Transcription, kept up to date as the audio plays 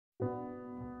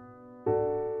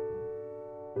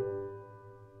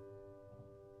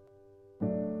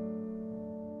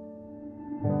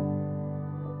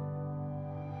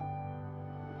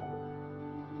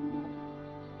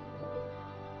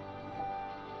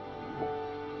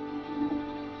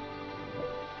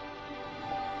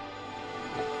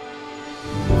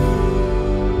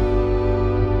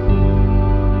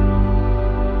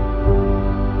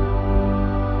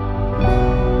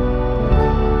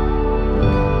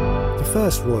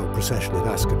first royal procession at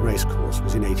Ascot Racecourse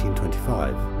was in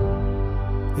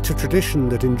 1825. It's a tradition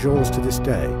that endures to this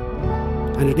day,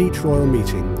 and at each royal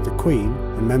meeting, the Queen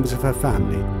and members of her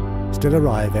family still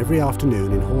arrive every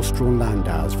afternoon in horse-drawn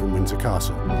landaus from Windsor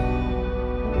Castle.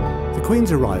 The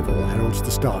Queen's arrival heralds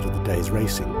the start of the day's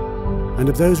racing, and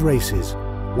of those races,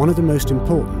 one of the most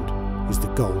important is the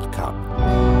Gold Cup.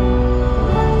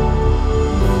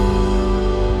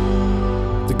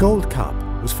 The Gold Cup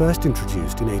was first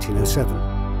introduced in 1807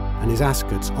 and is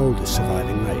Ascot's oldest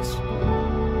surviving race.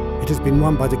 It has been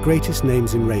won by the greatest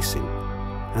names in racing,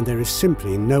 and there is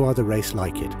simply no other race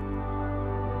like it.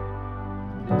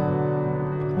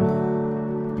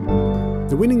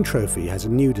 The winning trophy has a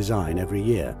new design every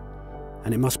year,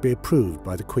 and it must be approved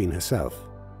by the Queen herself.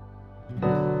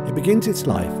 It begins its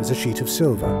life as a sheet of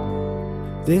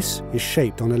silver. This is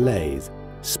shaped on a lathe,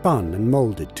 spun and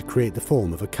moulded to create the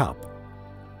form of a cup.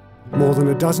 More than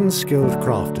a dozen skilled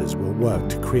crafters will work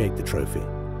to create the trophy.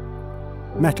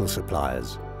 Metal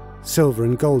suppliers, silver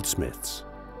and goldsmiths,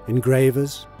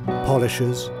 engravers,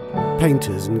 polishers,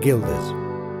 painters and gilders,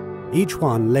 each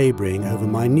one labouring over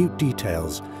minute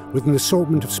details with an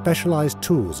assortment of specialised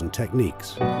tools and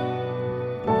techniques.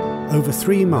 Over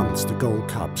 3 months the Gold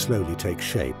Cup slowly takes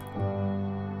shape,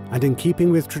 and in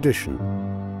keeping with tradition,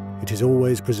 it is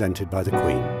always presented by the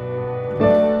Queen.